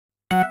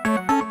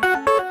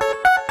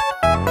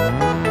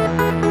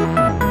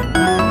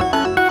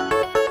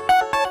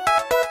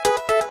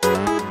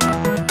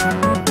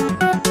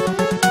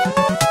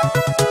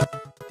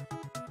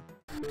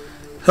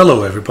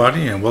Hello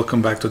everybody and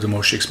welcome back to the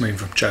Moshix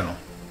mainframe channel.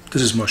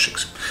 This is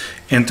Moshix,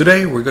 and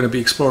today we're going to be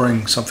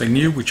exploring something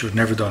new which we've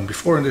never done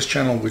before in this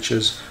channel, which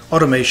is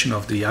automation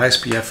of the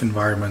ISPF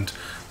environment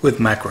with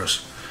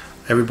macros.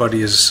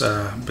 Everybody has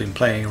been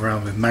playing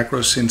around with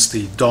macros since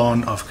the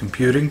dawn of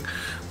computing.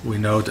 We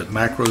know that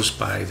macros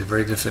by the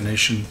very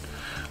definition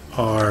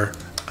are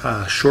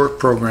short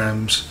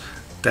programs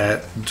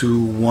that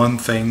do one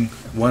thing,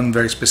 one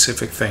very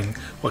specific thing,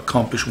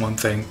 accomplish one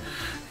thing,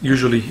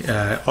 usually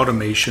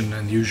automation,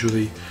 and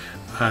usually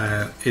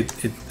it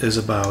is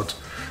about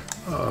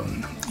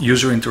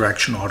user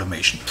interaction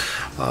automation.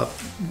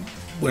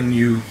 When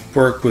you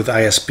work with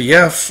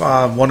ISPF,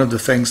 one of the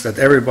things that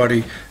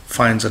everybody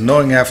finds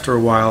annoying after a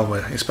while,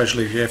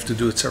 especially if you have to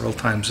do it several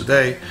times a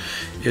day,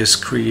 is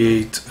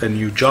create a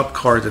new job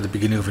card at the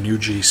beginning of a new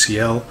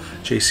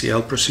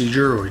JCL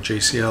procedure or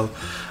JCL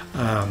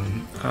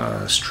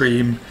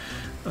stream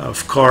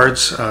of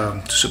cards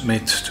to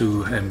submit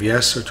to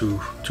MVS or to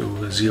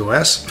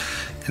ZOS.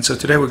 And so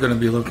today we're going to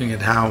be looking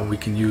at how we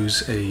can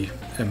use a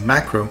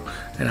macro,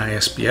 an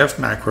ISPF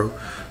macro,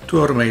 to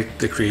automate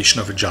the creation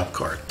of a job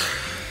card.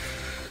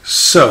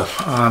 So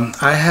I'm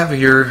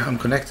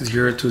connected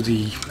here to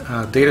the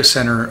data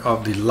center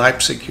of the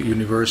Leipzig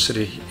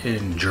University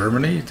in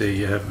Germany. They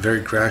have very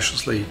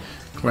graciously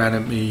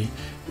granted me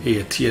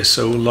a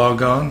TSO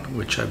logon,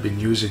 which I've been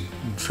using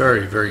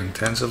very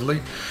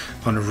intensively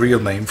on a real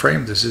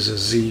mainframe. This is a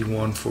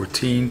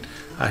Z114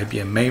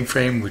 IBM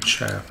mainframe, which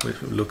we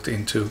looked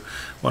into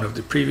one of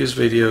the previous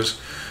videos.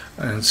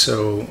 And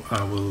so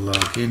I will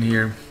log in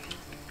here.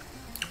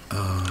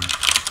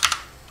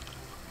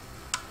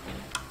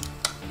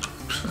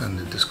 And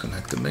it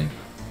disconnected me.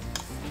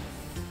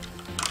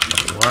 I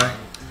don't know why.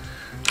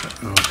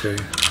 Okay.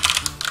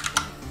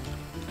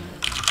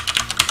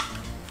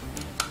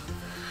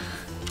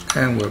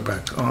 And we're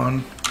back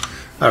on.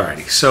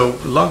 Alrighty, so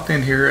logged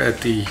in here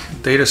at the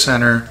data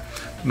center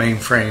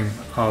mainframe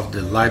of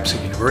the Leipzig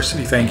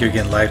University. Thank you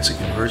again, Leipzig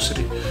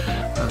University.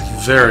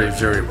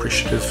 Very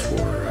appreciative for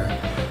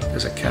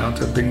this account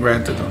I've been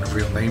granted on a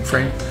real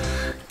mainframe.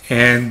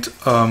 And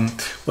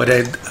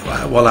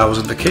while I was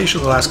on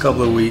vacation the last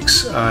couple of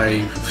weeks,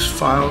 I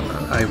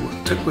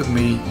took with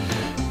me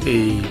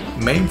a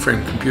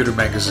mainframe computer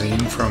magazine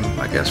from,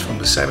 I guess, from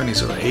the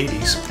 70s or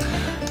 80s,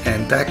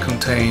 and that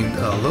contained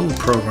a little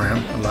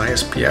program, an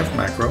ISPF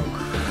macro,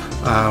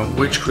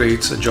 which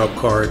creates a job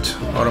card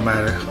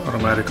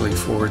automatically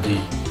for the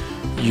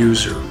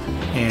user.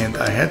 And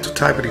I had to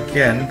type it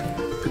again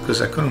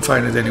because I couldn't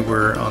find it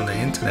anywhere on the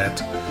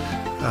internet.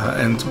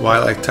 And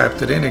while I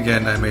typed it in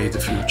again, I made a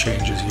few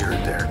changes here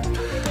and there.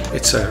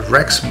 It's a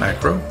REXX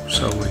macro,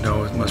 so we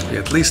know it must be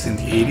at least in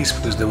the 80s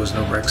because there was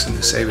no REXX in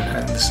the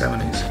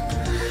 70s.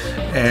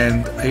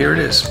 And here it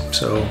is.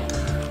 So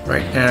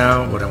right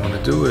now what I want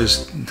to do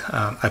is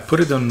I put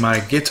it on my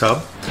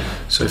GitHub.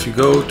 So if you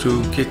go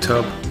to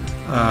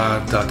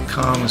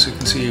github.com, as you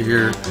can see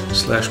here,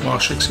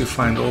 /Moshix, you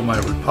find all my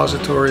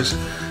repositories.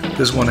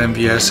 This one,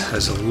 MVS,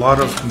 has a lot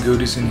of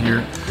goodies in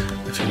here.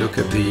 If you look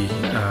at the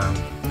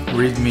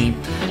README,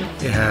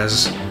 it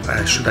has,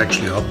 I should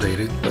actually update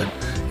it, but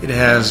it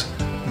has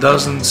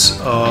dozens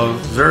of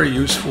very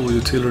useful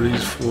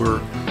utilities for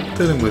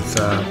dealing with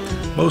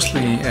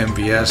mostly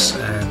MVS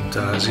and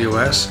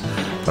ZOS,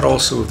 but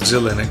also with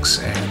Xilinx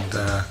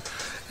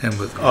and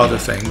with other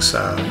things.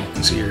 You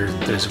can see here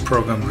there's a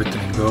program written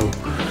in Go,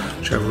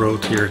 which I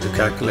wrote here to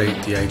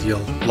calculate the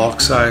ideal block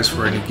size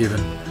for any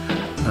given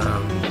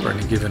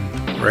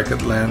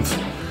record length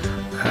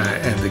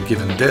and the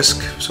given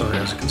disk. So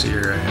as you can see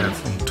here, I have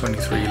from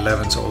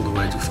 2311s all the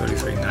way to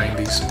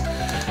 3390s,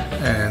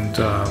 and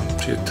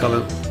to tell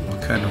it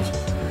what kind of,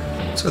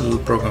 it's a little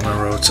program I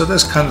wrote. So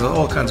there's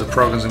all kinds of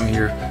programs in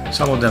here.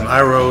 Some of them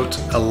I wrote,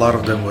 a lot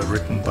of them were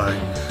written by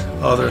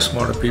other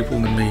smarter people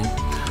than me.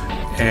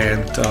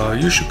 And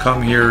you should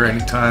come here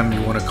anytime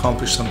you want to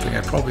accomplish something.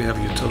 I probably have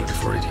a utility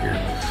for it here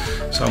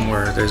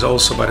somewhere. There's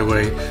also, by the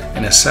way,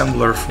 an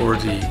assembler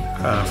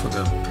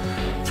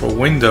for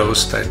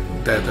Windows that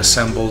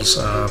assembles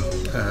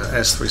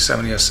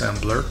S370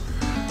 assembler.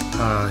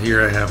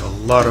 Here I have a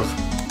lot of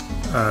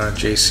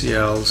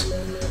JCLs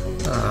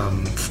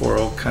for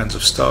all kinds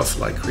of stuff,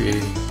 like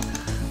creating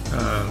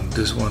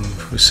this one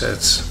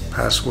resets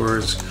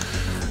passwords.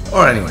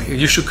 Or anyway,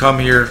 you should come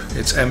here.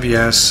 It's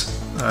MVS.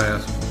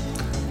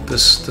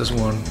 This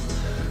one,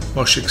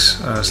 Moshix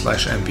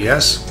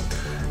 /MVS.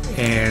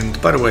 And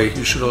by the way,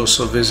 you should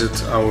also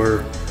visit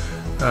our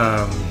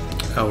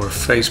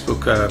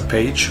Facebook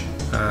page,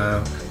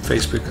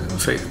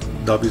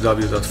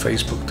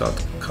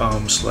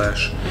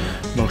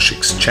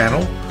 www.facebook.com/Moshix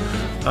channel.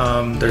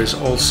 There's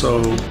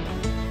also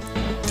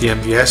the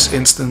MVS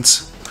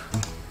instance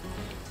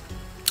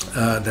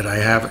that I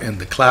have in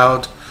the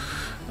cloud.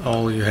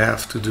 All you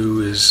have to do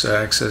is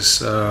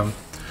access,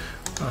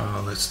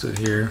 let's do it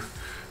here,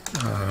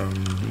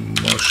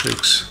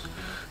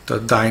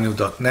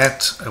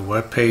 moshix.dino.net. A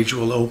web page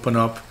will open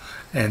up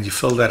and you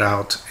fill that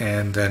out,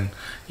 and then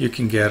you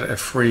can get a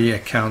free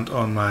account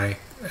on my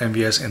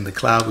MVS in the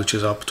cloud, which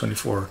is up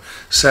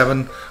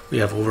 24/7. We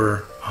have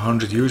over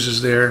 100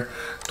 users there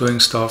doing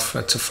stuff.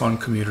 It's a fun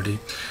community.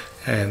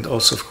 And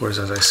also, of course,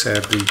 as I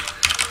said,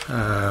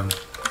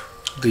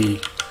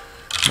 the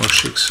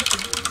Moshik's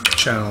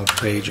channel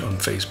page on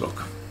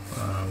Facebook.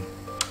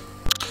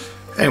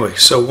 Anyway,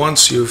 so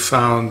once you've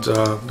found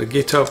the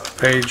GitHub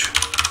page,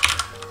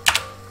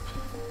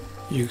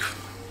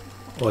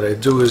 what I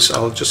do is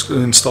I'll just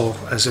install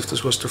as if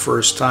this was the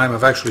first time.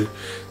 I've actually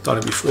done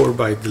it before,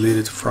 but I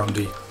deleted from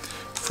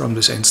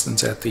this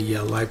instance at the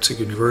Leipzig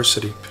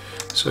University,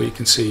 so you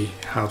can see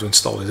how to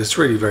install it. It's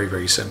really very,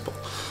 very simple.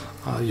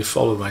 You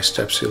follow my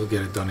steps, you'll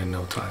get it done in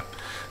no time.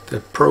 The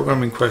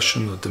program in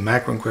question, the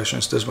macro in question,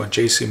 is this one,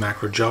 JC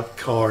macro job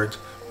card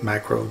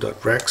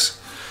macro.rex.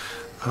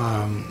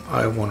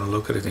 I want to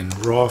look at it in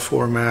raw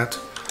format,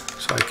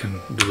 so I can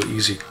do an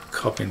easy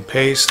copy and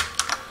paste.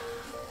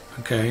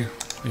 Okay,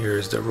 here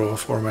is the raw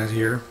format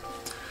here.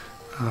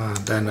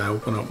 Then I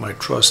open up my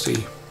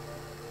trusty,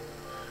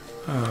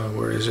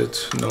 where is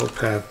it?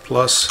 Notepad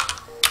Plus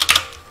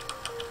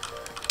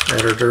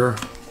editor,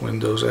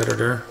 Windows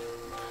editor.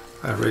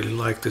 I really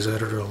like this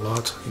editor a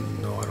lot.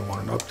 No, I don't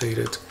want to update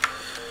it.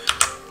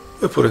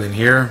 We'll put it in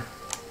here.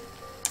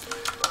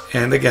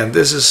 And again,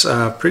 this is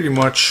pretty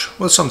much,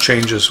 well, some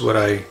changes what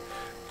I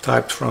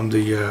typed from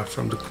the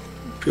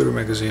Computer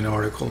Magazine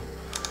article.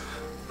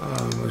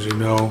 As you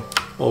know,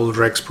 all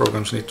REXX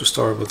programs need to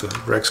start with a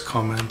REXX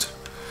comment.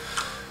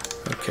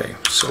 Okay,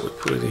 so we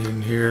put it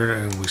in here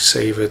and we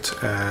save it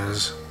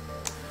as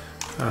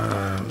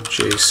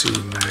JC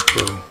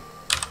macro.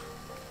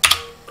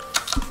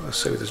 Let's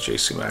save it as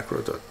JC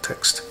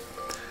macro.text.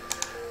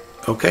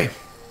 Okay,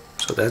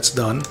 so that's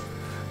done.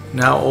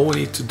 Now all we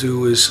need to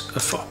do is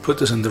put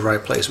this in the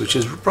right place, which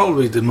is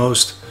probably the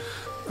most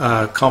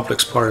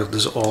complex part of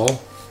this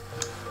all.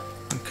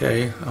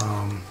 Okay,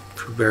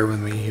 if you bear with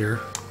me here.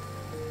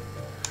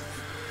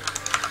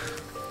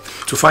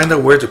 To find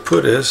out where to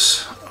put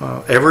this,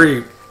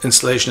 every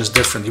installation is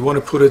different. You want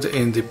to put it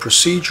in the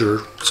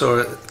procedure,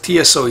 so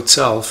TSO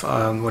itself,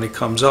 when it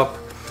comes up,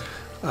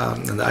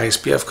 and the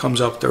ISPF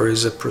comes up, there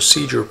is a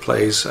procedure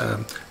place.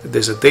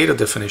 There's a data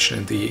definition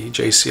in the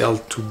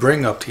JCL to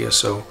bring up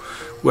TSO,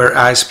 where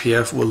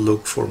ISPF will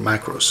look for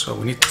macros. So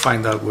we need to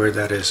find out where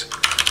that is.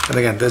 And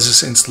again, this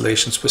is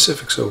installation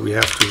specific, so we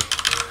have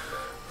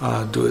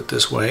to do it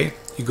this way.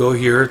 You go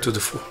here to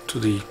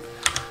the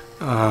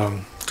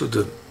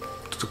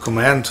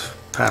command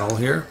panel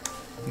here.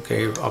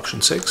 Okay,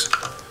 option 6.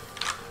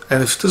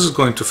 And if this is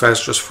going too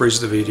fast, just freeze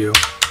the video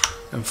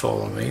and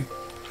follow me.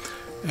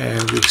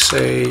 And we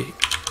say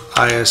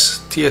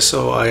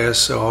TSO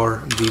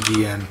ISR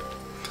DDN.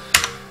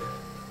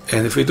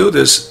 And if we do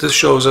this, this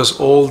shows us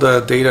all the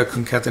data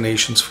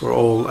concatenations for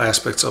all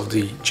aspects of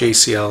the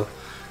JCL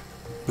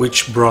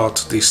which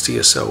brought this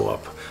TSO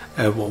up.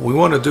 And what we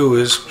want to do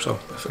is, so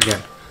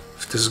again,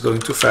 if this is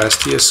going too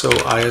fast, TSO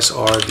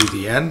ISR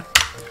DDN.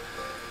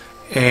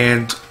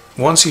 And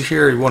once you're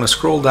here, you want to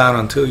scroll down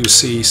until you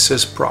see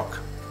sysproc,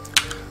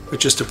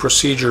 which is the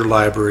procedure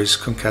libraries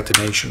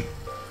concatenation.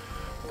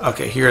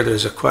 Okay, here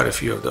there's quite a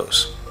few of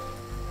those.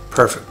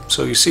 Perfect.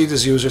 So you see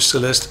this user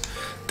CLIST.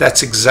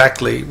 That's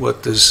exactly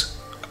what this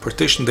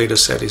partition data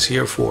set is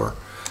here for.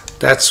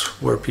 That's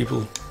where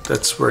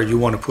you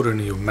want to put in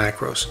your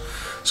macros.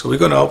 So we're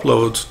going to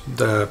upload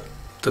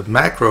the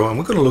macro, and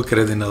we're going to look at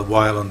it in a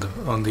while on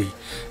the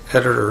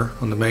editor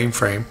on the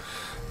mainframe.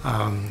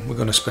 We're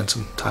going to spend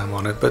some time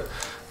on it, but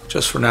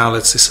just for now,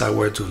 let's decide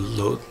where to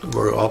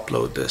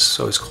upload this.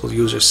 So it's called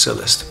user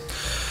CLIST.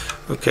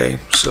 Okay,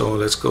 so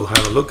let's go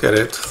have a look at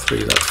it.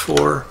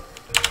 3.4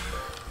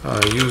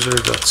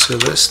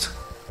 user.CLIST.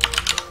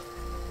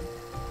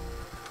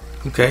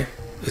 Okay,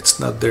 it's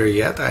not there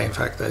yet. In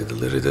fact, I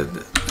deleted it.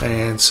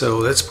 And so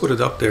let's put it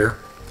up there.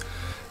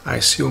 I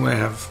assume I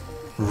have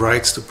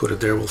rights to put it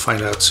there. We'll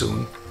find out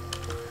soon.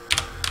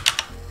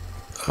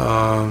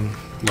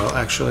 Well,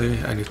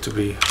 actually, I need to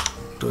be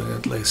doing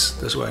it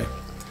this way.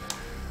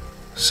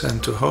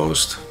 Send to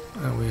host,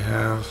 and we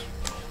have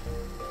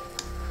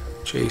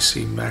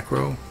JC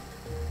macro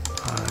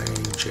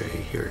IJ.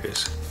 Here it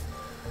is.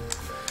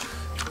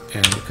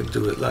 And you can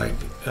do it like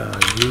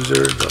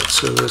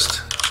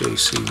user.CLIST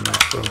JC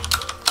macro.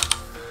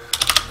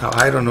 Now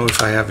I don't know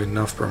if I have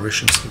enough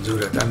permissions to do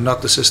that. I'm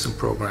not the system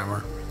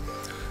programmer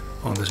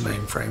on this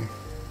mainframe.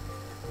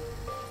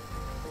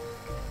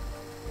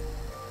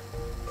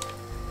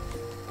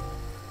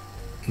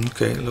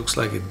 Okay, it looks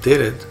like it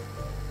did it.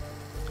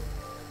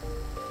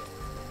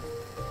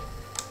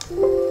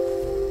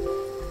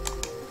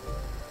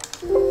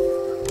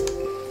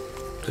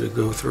 Did it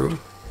go through?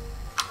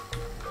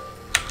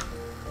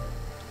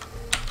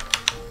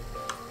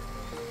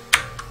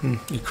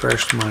 It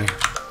crashed my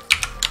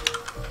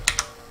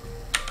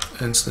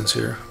instance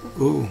here.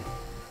 Ooh,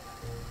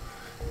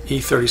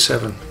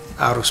 E37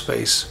 out of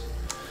space.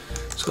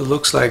 So it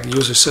looks like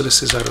user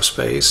CLIST is out of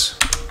space.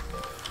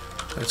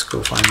 Let's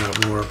go find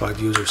out more about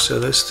user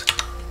CLIST.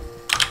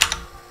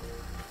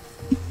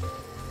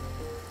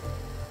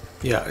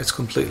 Yeah, it's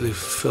completely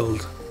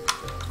filled,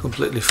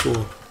 completely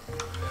full.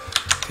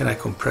 Can I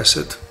compress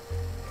it?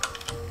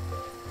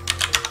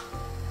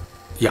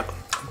 Yeah,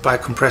 by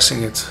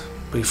compressing it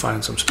we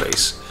find some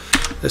space.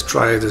 Let's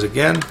try this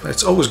again.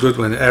 It's always good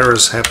when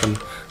errors happen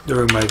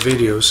during my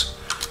videos,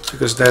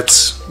 because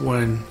that's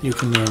when you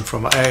can learn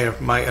from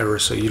my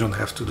errors, so you don't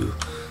have to do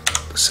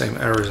the same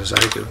errors as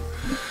I do.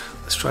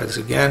 Let's try this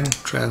again.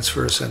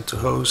 Transfer, send to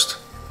host.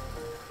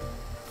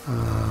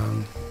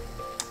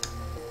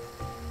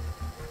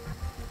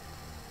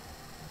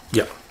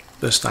 Yeah,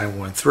 this time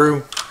went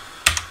through.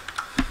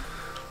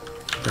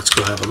 Let's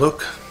go have a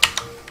look.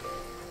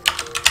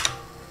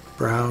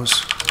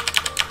 Browse,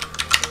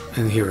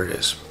 and here it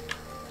is.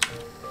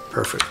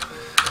 Perfect.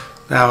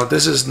 Now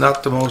this is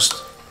not the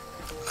most,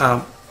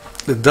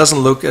 it doesn't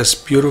look as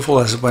beautiful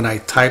as when I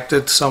typed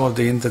it. Some of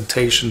the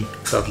indentation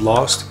got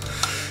lost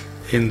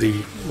in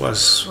the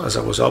as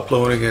I was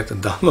uploading it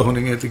and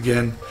downloading it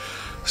again.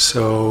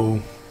 So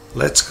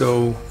let's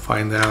go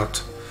find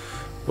out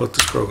what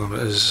this program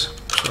is.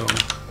 So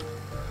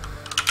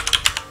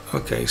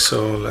okay,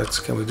 so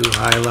can we do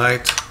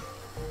highlight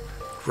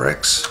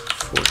REXX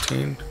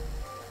 14?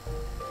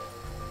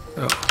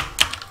 Oh,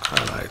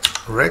 highlight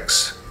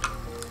REXX.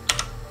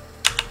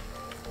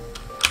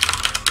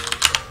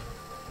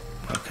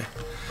 Okay,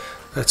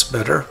 that's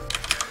better.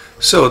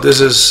 So this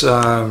is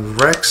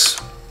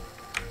REXX.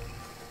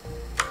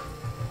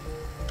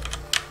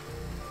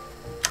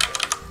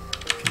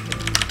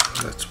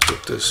 Let's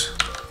put this.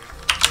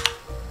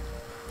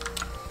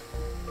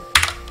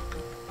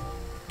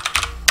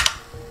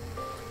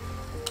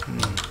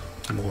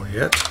 More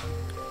yet.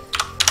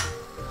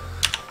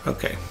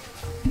 Okay.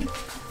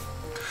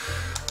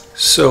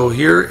 So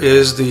here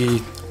is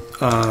the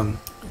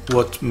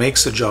what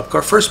makes the job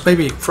card.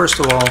 First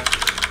of all,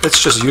 let's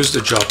just use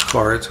the job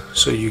card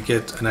so you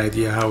get an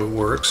idea how it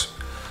works.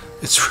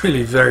 It's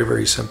really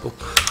very simple.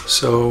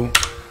 So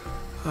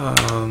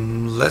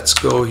let's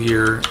go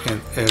here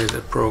and edit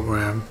a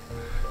program.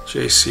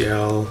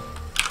 JCL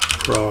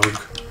prog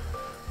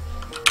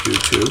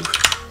YouTube.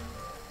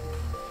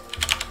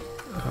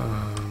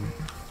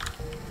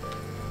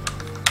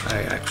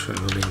 I actually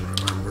don't even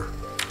remember.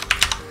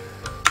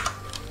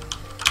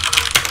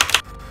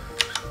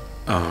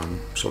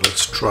 So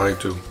let's try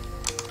to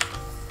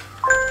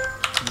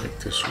make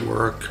this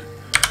work.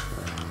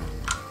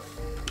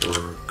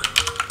 Work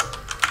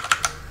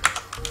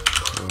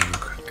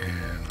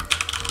and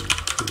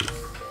YouTube.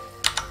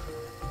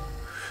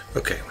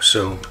 Okay,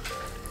 so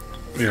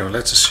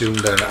let's assume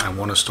that I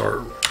want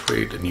to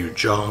create a new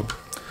job,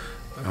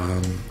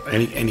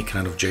 any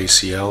kind of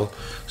JCL.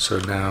 So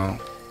now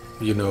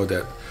you know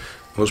that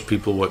most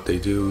people, what they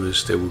do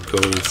is they will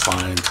go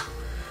find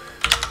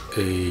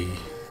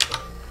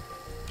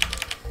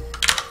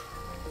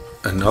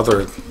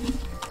another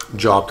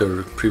job that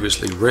was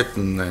previously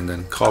written and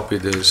then copy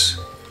this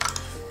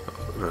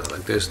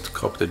like this, to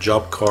copy the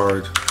job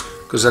card,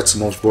 because that's the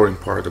most boring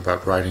part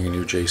about writing a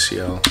new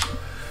JCL,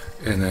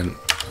 and then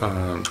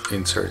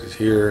insert it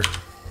here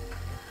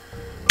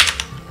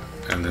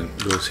and then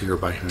goes here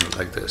by hand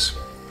like this.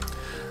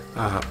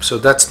 So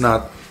that's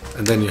not,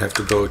 and then you have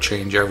to go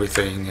change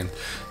everything, and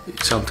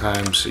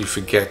sometimes you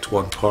forget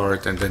one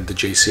part and then the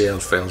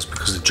JCL fails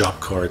because the job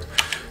card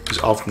is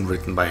often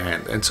written by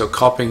hand. And so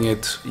copying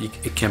it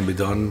can be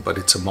done, but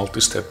it's a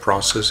multi-step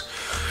process,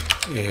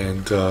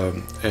 and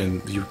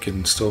you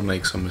can still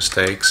make some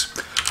mistakes.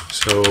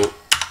 So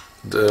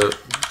the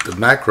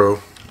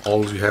macro,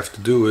 all you have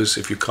to do is,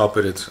 if you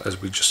copied it as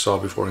we just saw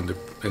before in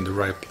the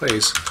right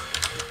place,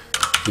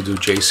 you do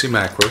JC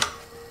macro.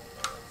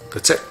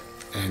 That's it.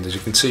 And as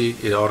you can see,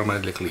 it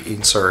automatically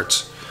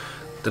inserts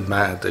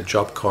the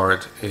job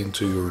card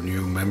into your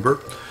new member,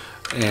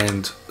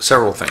 and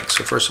several things.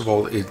 So first of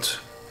all, it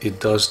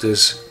does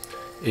this,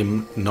 it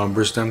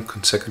numbers them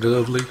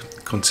consecutively.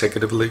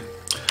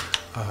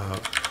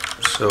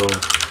 So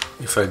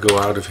if I go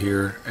out of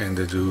here and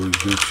I do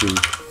YouTube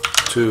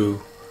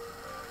 2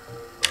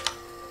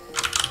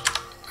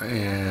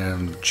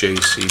 and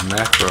JC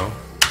macro,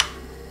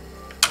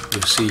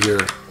 you see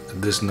here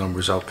this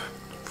numbers up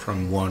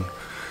from 1,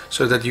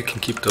 so that you can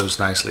keep those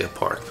nicely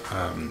apart.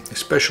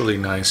 Especially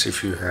nice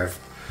if you have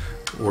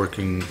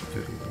working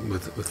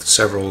with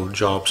several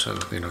jobs, and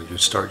you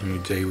start your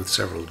day with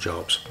several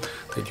jobs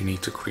that you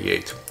need to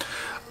create.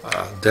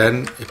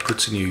 Then it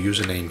puts in your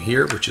username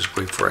here, which is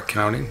great for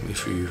accounting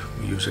if you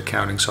use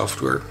accounting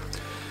software.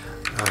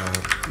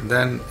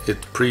 Then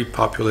it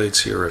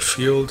pre-populates here a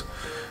field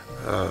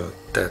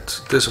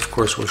that this of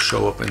course will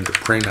show up in the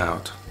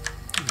printout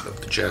of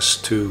the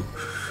JES2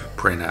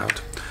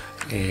 printout,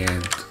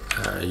 and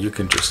you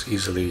can just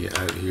easily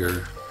add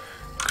here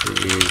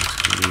create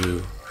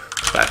new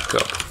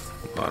backup,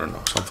 I don't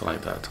know, something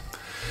like that.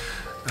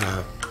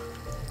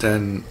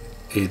 Then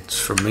it's,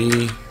 for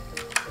me,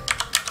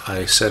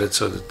 I set it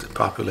so that it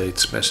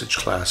populates message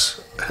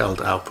class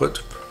held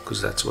output, because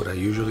that's what I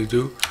usually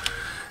do.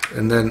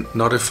 And then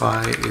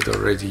notify, it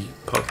already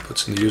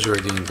puts in the user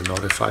ID in the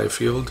notify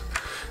field.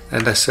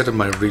 And I set up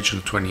my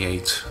region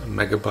 28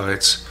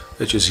 megabytes,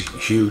 which is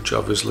huge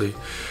obviously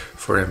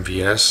for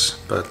MVS,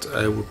 but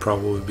it would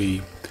probably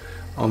be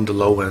on the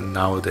low end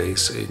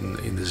nowadays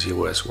in the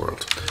ZOS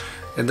world.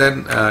 And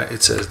then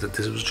it says that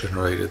this was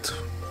generated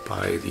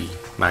by the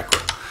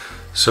macro.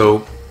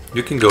 So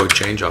you can go and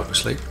change,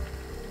 obviously,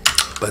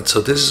 but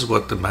so this is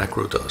what the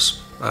macro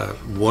does.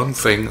 One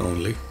thing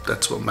only,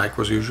 that's what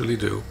macros usually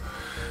do,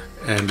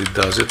 and it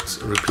does it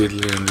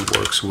repeatedly and it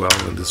works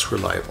well and it's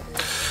reliable.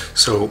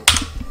 So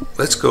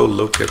let's go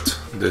look at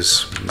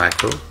this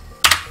macro,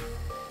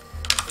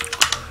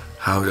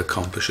 how it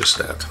accomplishes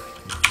that.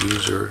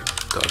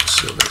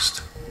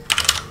 User.CLIST.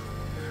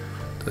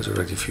 There's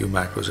already a few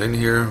macros in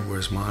here.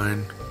 Where's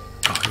mine?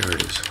 Oh, here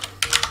it is.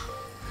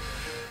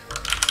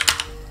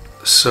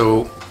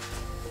 So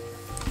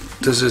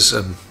this is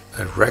a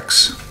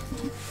REXX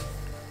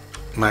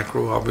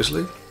macro,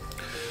 obviously,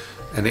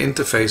 and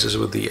interfaces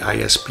with the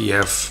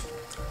ISPF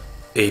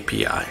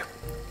API.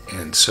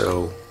 And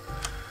so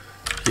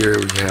here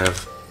we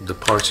have the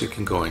parts you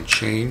can go and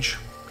change.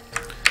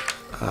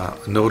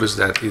 Notice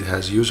that it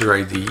has user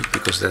ID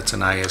because that's an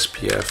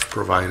ISPF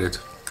provided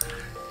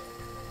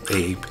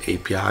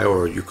API,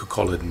 or you could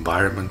call it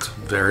environment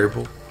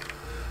variable.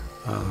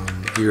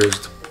 Here's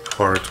the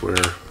part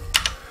where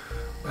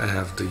I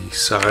have the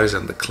size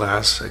and the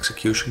class,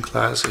 execution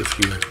class.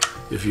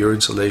 If your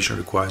installation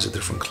requires a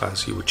different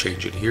class, you would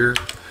change it here.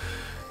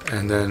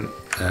 And then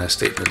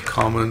statement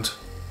comment,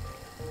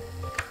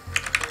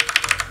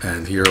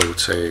 and here I would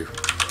say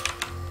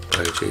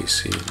by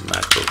JC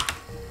macro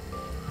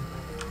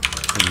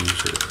and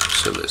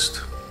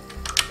user.CLIST.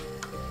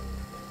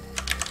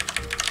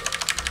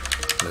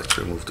 Let's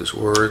remove this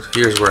word.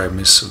 Here's where I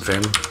miss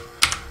Vim,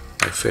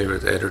 my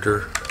favorite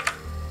editor.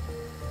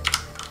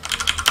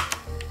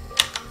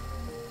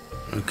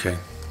 Okay.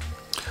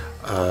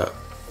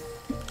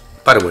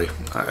 By the way,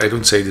 I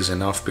don't say this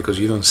enough because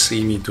you don't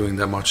see me doing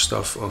that much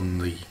stuff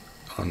on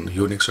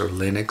Unix or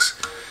Linux,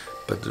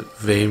 but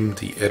Vim,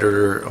 the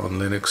editor on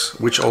Linux,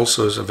 which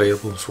also is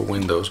available for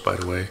Windows, by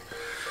the way,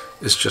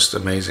 is just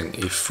amazing.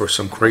 If for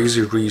some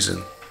crazy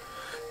reason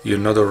you're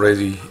not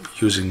already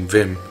using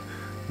Vim,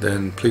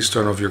 then please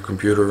turn off your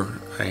computer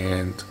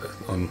and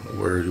on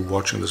where you're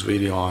watching this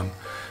video on,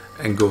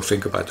 and go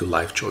think about the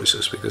life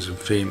choices, because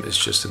Vim is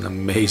just an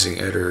amazing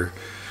editor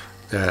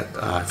that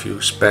if you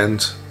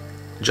spend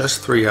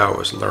just 3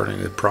 hours learning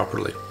it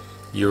properly,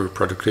 your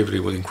productivity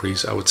will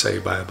increase, I would say,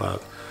 by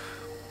about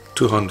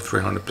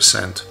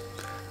 200-300%.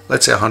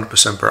 Let's say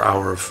 100% per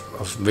hour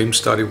of Vim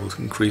study will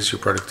increase your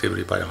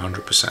productivity by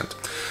 100%.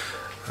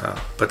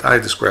 But I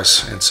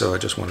digress, and so I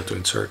just wanted to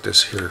insert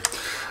this here.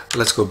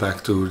 Let's go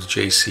back to the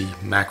JC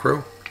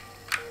macro.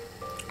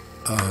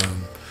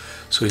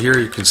 So here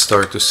you can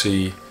start to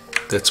see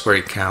that's where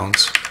it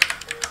counts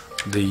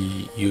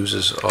the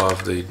uses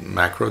of the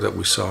macro that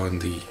we saw in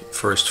the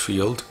first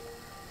field,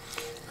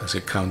 as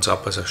it counts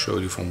up, as I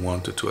showed you, from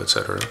 1 to 2,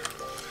 etc.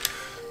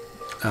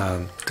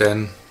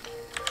 Then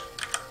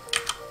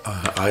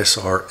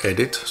ISR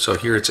edit. So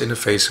here it's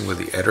interfacing with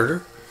the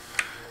editor,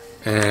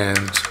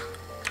 and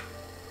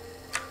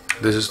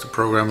this is the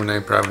programmer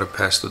name parameter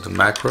passed to the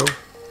macro.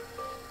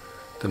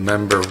 The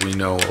member we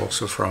know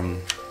also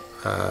from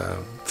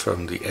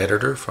the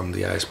editor, from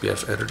the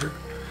ISPF editor.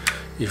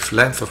 If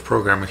length of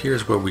programmer,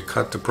 here's where we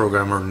cut the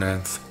programmer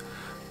length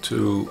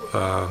to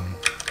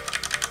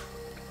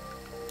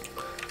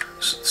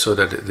so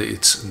that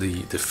it's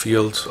the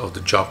field of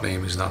the job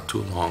name is not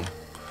too long,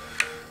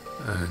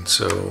 and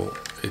so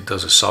it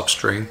does a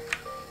substring,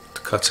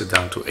 it cuts it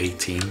down to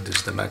 18. This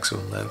is the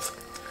maximum length.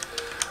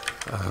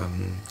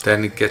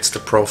 Then it gets the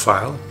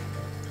profile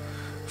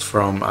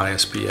from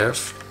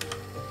ISPF,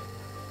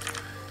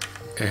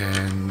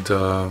 and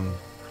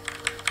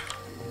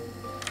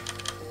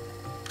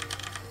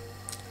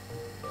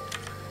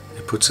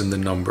it puts in the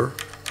number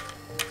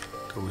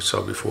that we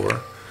saw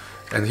before,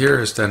 and here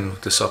is then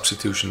the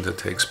substitution that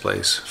takes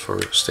place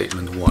for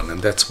statement 1,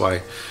 and that's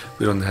why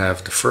we don't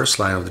have the first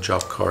line of the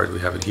job card, we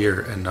have it here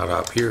and not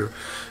up here,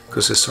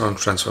 because this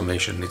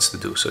transformation needs to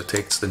do. So it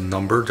takes the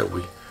number that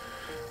we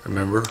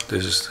remember,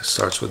 this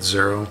starts with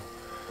 0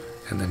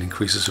 and then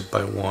increases it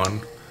by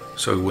 1,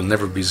 so it will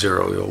never be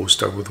 0, it will always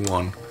start with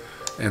 1,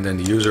 and then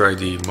the user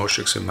ID,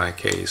 Moshix in my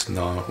case,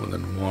 now, and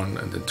then 1,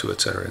 and then 2,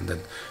 etc., and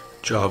then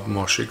job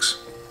Moshix,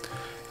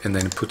 and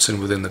then it puts in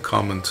within the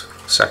comment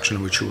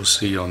section, which you will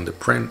see on the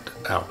print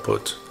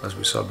output, as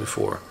we saw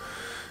before,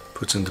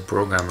 puts in the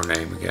programmer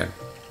name again.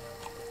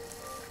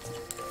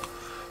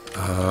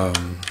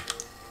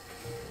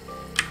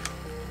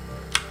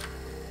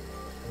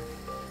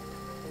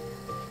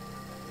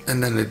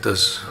 And then it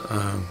does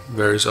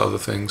various other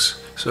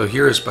things. So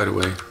here is, by the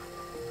way,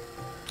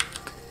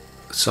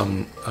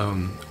 some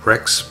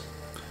REXX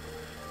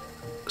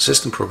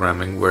system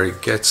programming where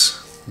it gets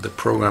the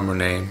programmer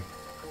name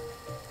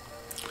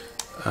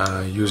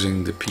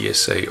using the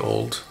PSA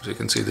old. As you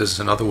can see, this is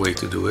another way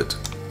to do it.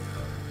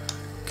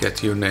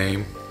 Get your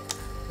name,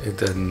 and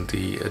then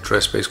the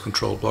address space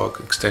control block,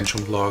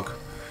 extension block.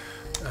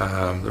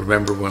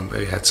 Remember when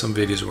we had some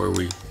videos where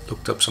we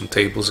looked up some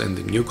tables in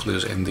the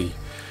nucleus, in the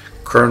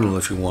kernel,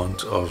 if you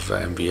want, of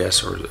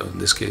MVS, or in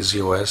this case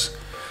ZOS,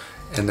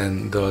 and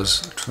then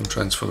does some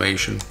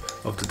transformation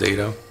of the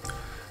data,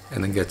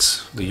 and then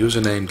gets the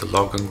username, the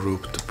logon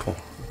group,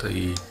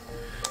 the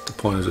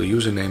pointer to the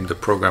username, the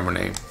programmer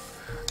name.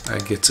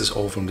 Gets this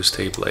all from this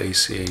table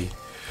ACA,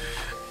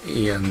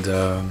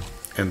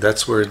 and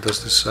that's where it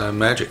does this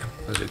magic.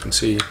 As you can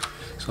see,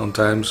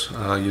 sometimes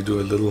you do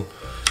a little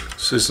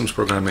systems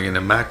programming in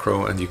a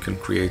macro, and you can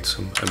create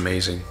some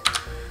amazingly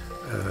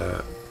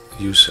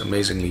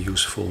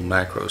useful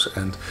macros.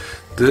 And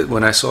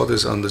when I saw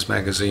this on this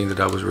magazine that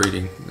I was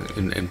reading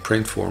in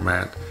print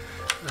format,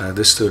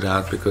 this stood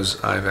out because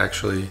I've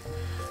actually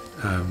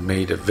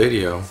made a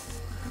video.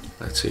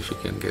 Let's see if we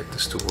can get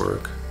this to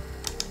work.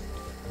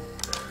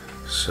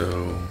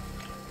 So,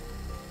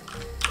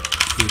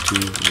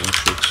 YouTube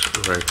Matrix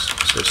REXX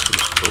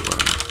systems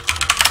programming.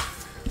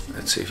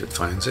 Let's see if it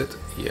finds it.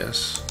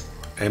 Yes,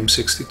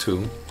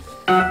 M62.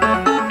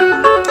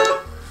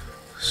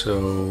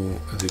 So,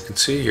 as you can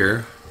see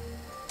here,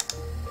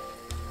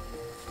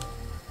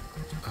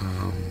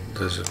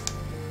 there's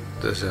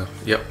a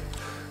yep.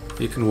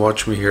 You can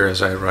watch me here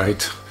as I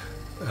write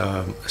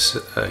a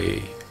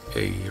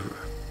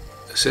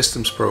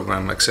systems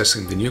program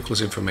accessing the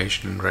nucleus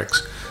information in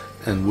REXX,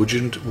 and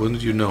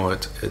wouldn't you know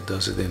it, it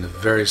does it in a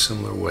very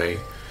similar way.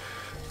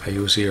 I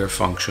use here a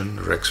function,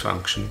 the REXX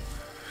function,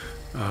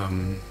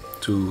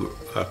 to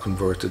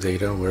convert the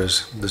data,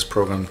 whereas this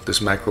program,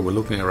 this macro we're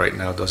looking at right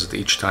now, does it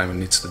each time it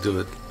needs to do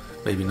it.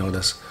 Maybe not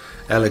as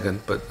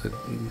elegant, but it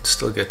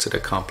still gets it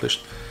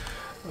accomplished.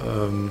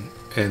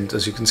 And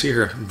as you can see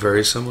here,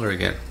 very similar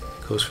again.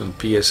 It goes from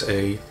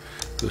PSA,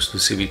 goes to the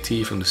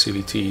CVT, from the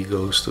CVT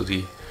goes to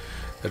the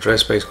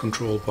address-based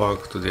control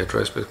block, to the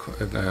address-based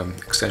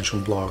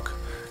extension block,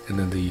 and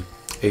then the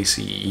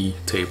ACE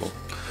table.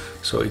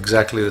 So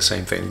exactly the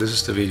same thing. This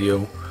is the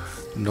video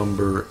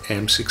number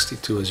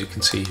M62, as you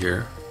can see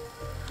here.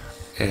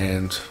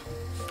 And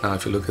now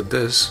if you look at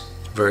this,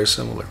 very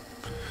similar.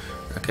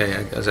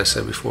 Okay, as I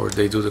said before,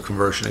 they do the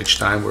conversion each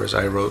time, whereas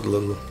I wrote a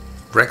little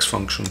REXX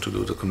function to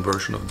do the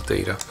conversion of the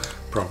data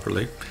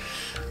properly.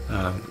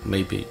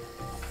 Maybe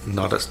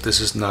not as, this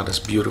is not as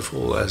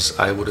beautiful as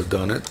I would have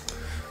done it,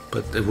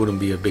 but it wouldn't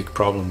be a big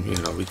problem. You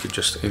know, we could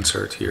just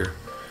insert here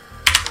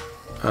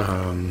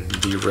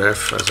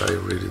bref, as I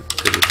really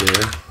did it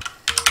there,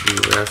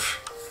 bref,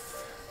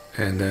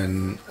 and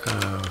then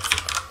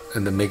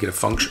make it a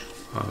function,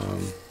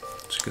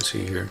 as you can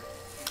see here.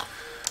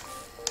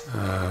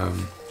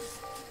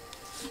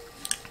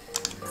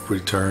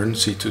 Return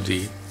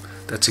C2D.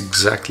 That's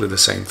exactly the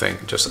same thing,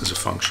 just as a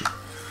function.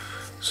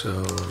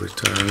 So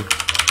return,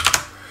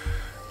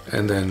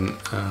 and then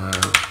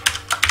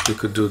you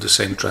could do the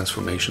same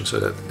transformation so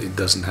that it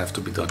doesnn have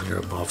to be done here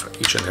above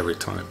each and every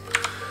time.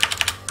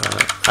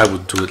 I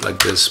would do it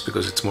like this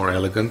because it's more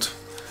elegant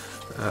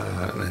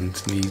and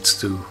leads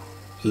to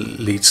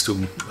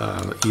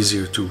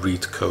easier to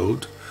read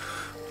code,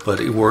 but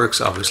it works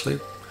obviously.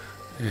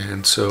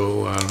 And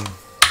so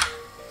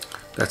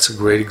that's a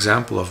great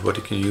example of what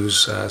you can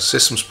use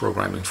systems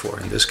programming for.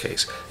 In this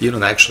case, you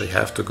don't actually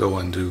have to go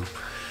and do,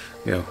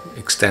 you know,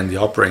 extend the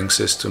operating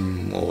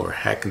system or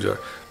hack into it.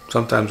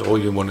 Sometimes all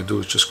you want to do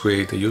is just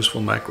create a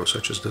useful macro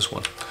such as this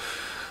one.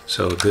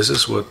 So this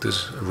is what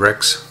this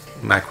REXX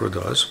macro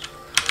does.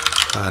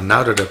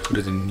 Now that I put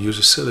it in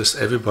user CLIST,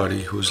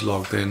 everybody who's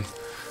logged in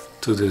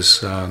to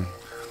this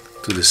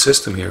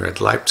system here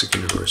at Leipzig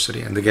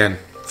University, and again,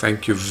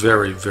 thank you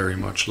very, very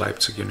much,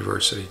 Leipzig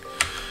University,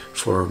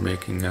 for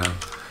making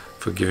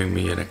for giving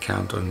me an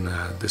account on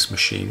this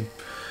machine.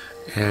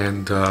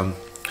 And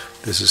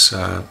this is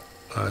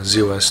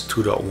ZOS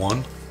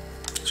 2.1,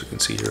 as you can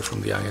see here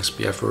from the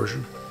ISPF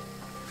version.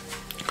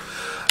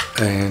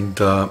 And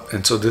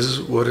so this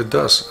is what it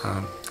does.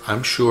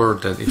 I'm sure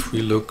that if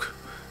we look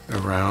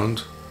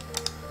around,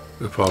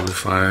 we'll probably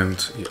find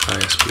the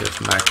ISPF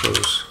macro.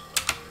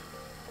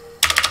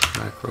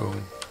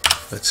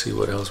 Let's see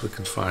what else we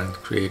can find.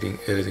 Creating,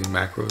 editing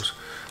macros.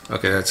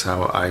 Okay, that's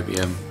how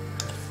IBM,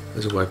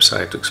 there's a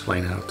website to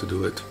explain how to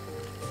do it.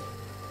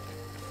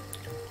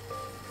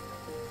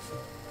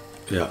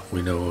 Yeah,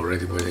 we know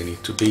already where they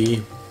need to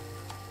be.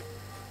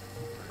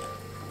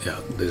 Yeah,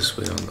 this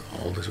we don't,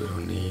 all this we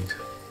don't need.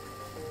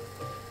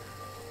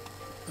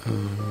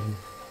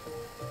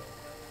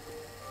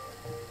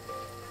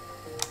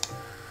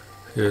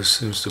 Here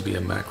seems to be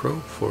a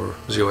macro for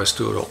ZOS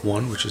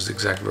 2.1, which is the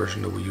exact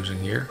version that we're using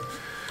here.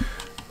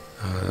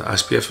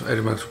 ISPF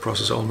edit macro to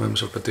process all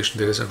members of partition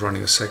data set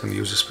running a second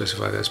user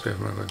specified ISPF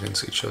macro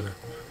against each other.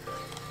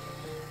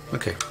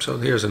 Okay, so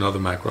here's another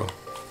macro.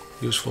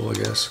 Useful, I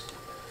guess.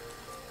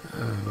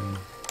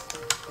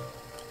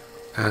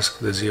 Ask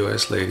the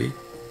ZOS lady.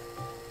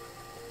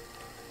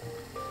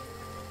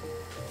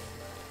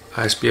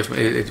 ISPF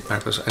edit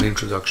macros, an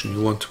introduction.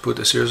 You want to put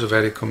a series of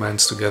edit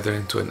commands together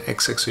into an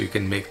XX so you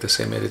can make the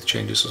same edit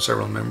changes to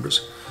several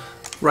members.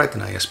 Write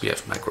an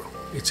ISPF macro.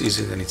 It's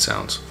easier than it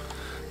sounds.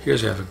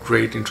 Here's you have a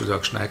great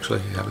introduction.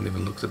 Actually, I haven't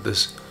even looked at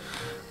this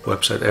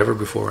website ever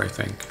before, I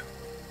think.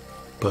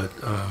 But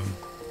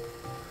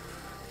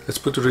let's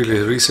put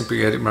really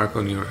simply edit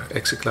macro on your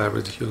exec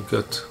collaborator.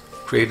 You'll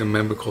create a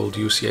member called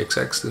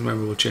UCXX. This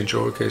member will change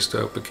lowercase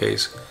to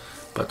uppercase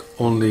but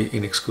only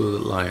in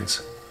excluded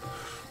lines.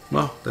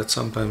 Well, that's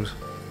sometimes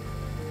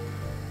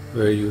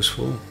very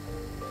useful.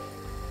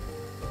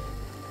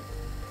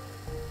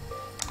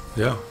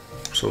 Yeah,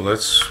 so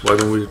why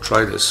don't we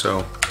try this?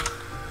 So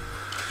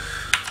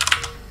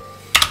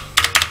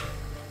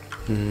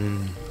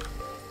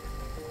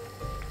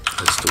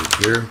let's do it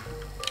here.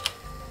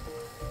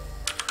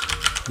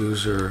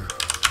 User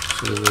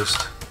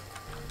CLIST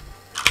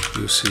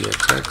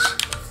UCXX.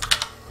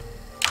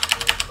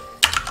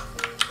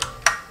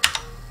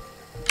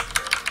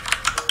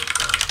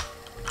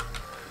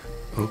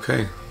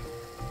 Okay.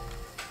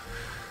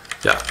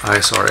 Yeah,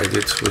 ISR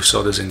edit. We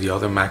saw this in the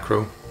other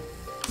macro.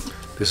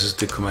 This is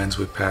the commands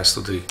we pass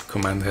to the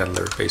command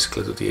handler,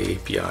 basically to the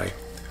API.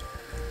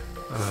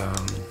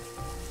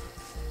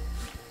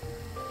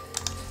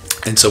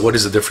 And so what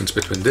is the difference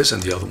between this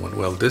and the other one?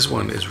 Well, this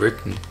one is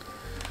written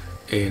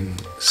in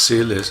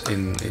CLIST,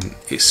 in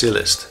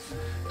CLIST.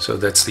 So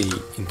that's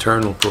the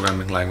internal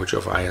programming language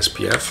of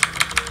ISPF.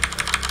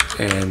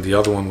 And the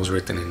other one was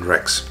written in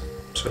REXX.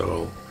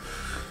 So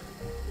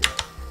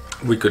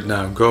we could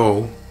now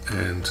go,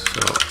 and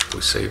so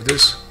we save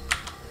this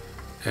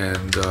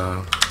and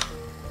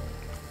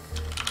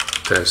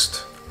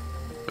test.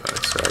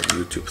 Let's add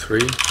YouTube 3.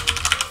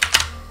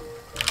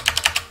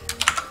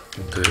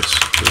 This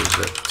is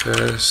a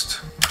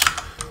test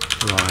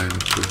line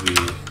to be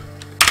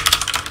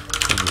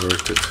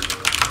converted.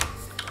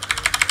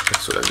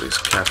 So at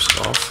least caps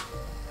off,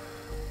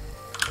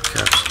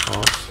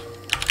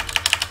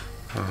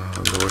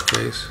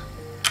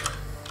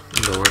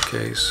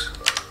 lowercase.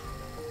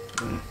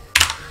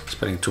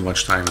 Spending too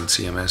much time in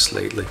CMS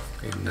lately,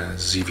 in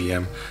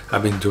ZVM.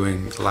 I've been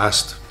doing the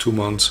last 2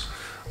 months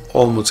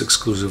almost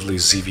exclusively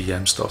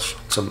ZVM stuff.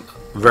 Some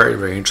very,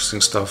 very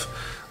interesting stuff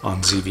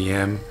on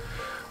ZVM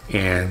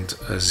and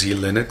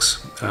Z-Linux.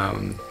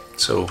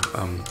 So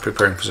I'm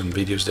preparing for some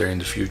videos there in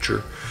the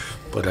future,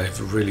 but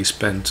I've really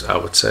spent, I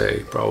would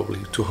say, probably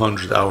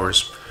 200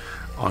 hours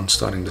on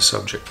studying the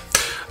subject.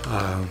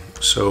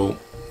 So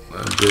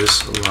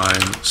this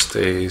line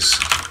stays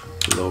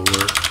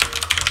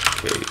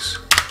lowercase,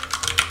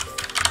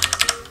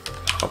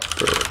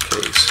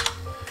 uppercase.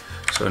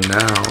 So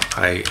now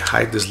I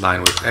hide this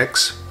line with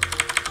X,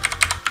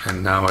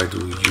 and now I do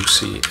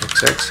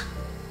UCXX.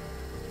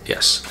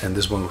 Yes, and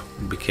this one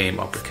became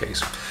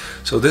uppercase.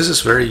 So this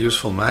is very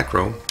useful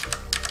macro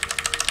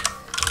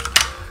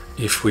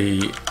if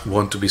we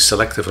want to be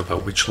selective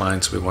about which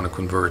lines we want to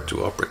convert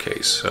to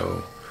uppercase.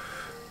 So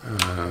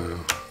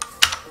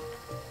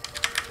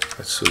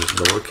let's do this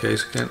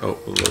lowercase again. Oh,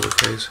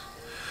 lowercase.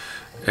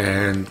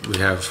 And we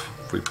have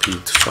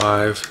repeat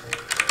 5.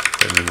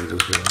 And then we do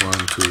here 1,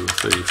 2,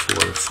 3,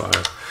 4,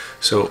 5.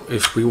 So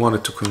if we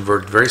wanted to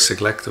convert very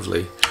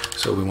selectively,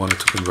 so we wanted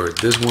to convert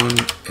this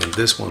one and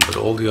this one, but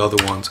all the other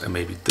ones, and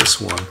maybe this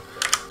one,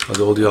 but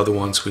all the other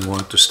ones we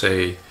want to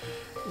stay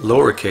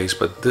lowercase,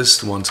 but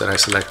this ones that I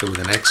selected with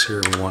an X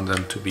here, we want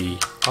them to be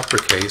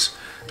uppercase,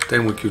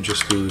 then we could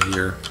just do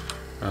here,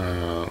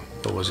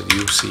 what was it,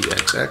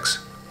 UCXX.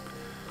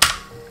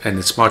 And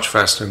it's much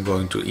faster than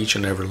going to each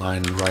and every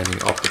line and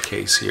writing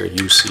uppercase here,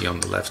 UC on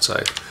the left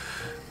side.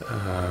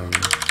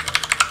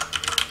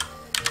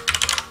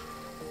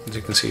 As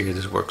you can see here,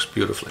 this works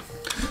beautifully.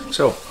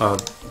 So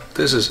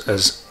this is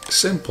as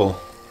simple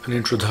an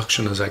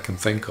introduction as I can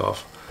think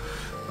of.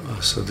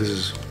 So this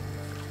is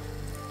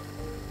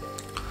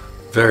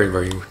very,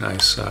 very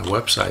nice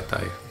website.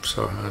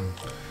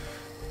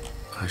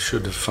 I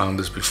should have found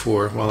this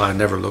before. Well, I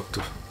never looked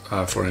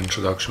for an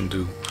introduction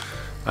to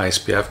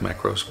ISPF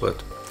macros,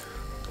 but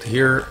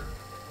here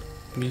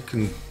you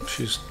can,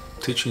 she's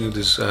teaching you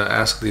this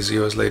Ask the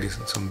ZOS ladies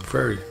and some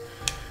very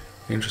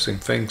interesting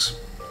things.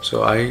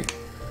 So I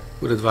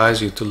would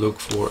advise you to look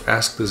for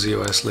Ask the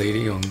ZOS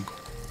lady on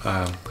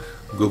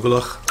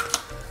Google,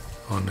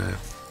 on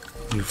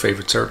your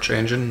favorite search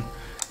engine,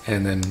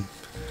 and then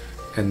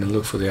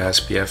look for the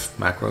ISPF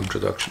macro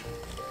introduction.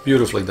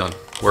 Beautifully done.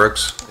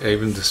 Works.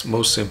 Even this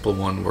most simple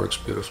one works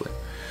beautifully.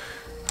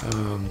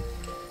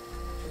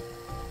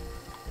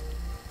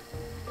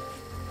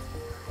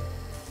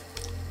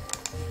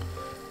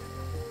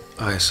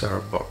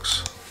 ISR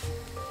box.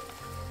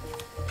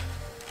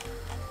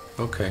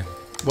 Okay,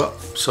 well,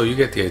 so you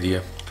get the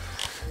idea.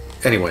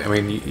 Anyway, I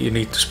mean, you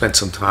need to spend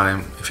some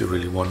time if you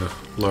really want to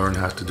learn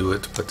how to do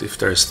it, but if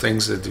there's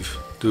things that you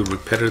do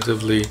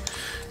repetitively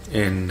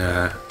in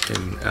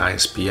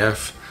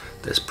ISPF,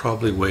 there's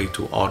probably a way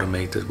to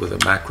automate it with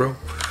a macro.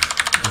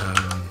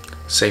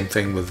 Same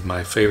thing with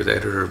my favorite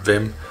editor,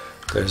 Vim.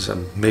 There's a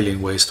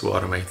million ways to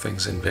automate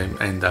things in Vim,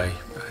 and I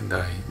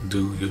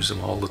do use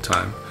them all the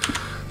time.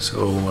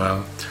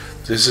 So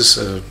this is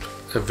a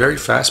very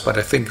fast, but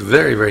I think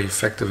very, very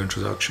effective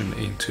introduction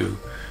into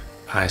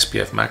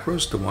ISPF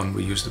macros. The one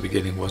we used at the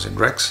beginning was in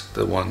REXX.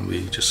 The one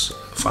we just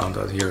found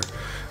out here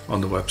on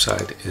the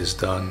website is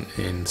done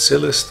in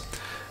CLIST.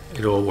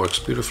 It all works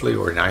beautifully,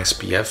 or in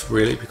ISPF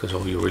really, because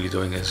all you're really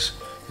doing is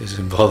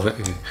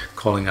involving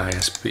calling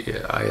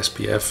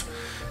ISPF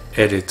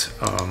edit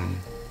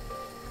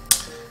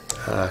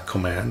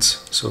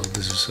commands. So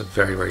this is a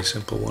very, very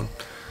simple one.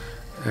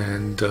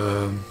 And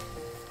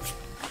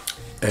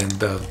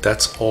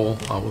that's all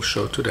I will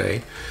show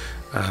today.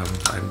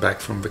 I'm back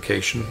from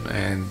vacation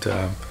and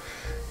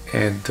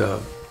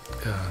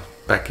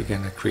back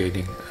again at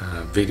creating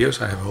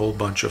videos. I have a whole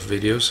bunch of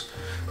videos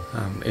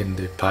in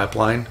the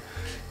pipeline,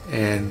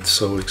 and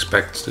so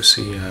expect to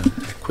see a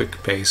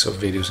quick pace of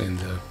videos in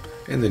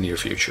the near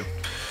future.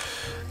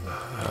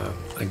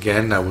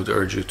 Again, I would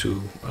urge you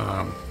to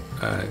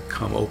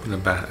come open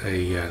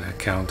an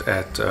account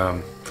at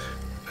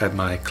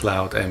my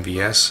cloud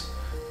MVS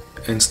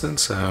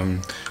instance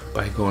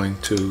by going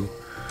to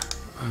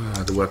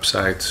the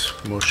website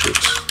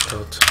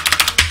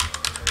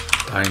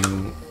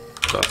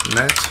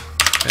moshix.dinu.net,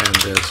 and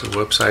there's a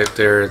website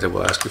there that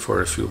will ask you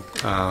for a few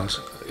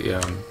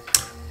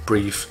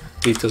brief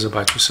details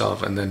about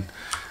yourself, and then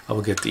I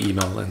will get the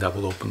email and I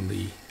will open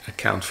the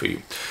account for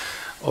you.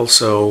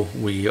 Also,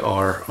 we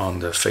are on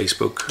the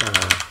Facebook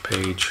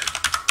page,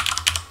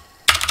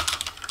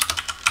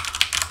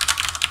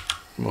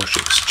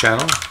 Moshix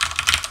channel.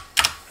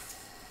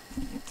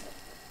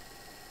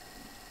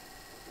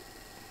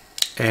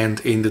 And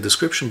in the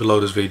description below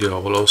this video, I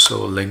will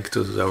also link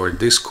to our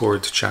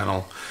Discord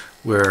channel,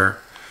 where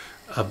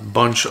a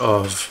bunch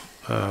of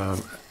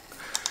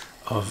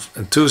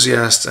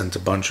enthusiasts and a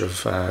bunch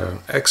of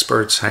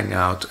experts hang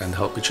out and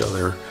help each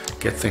other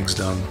get things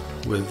done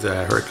with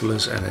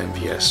Hercules and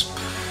MVS.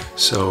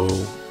 So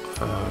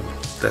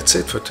that's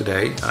it for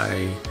today.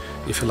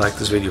 If you like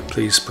this video,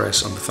 please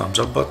press on the thumbs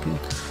up button.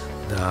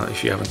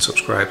 If you haven't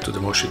subscribed to the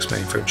Moshix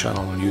mainframe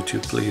channel on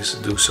YouTube, please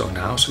do so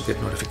now so you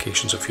get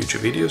notifications of future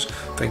videos.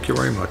 Thank you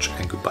very much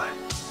and goodbye.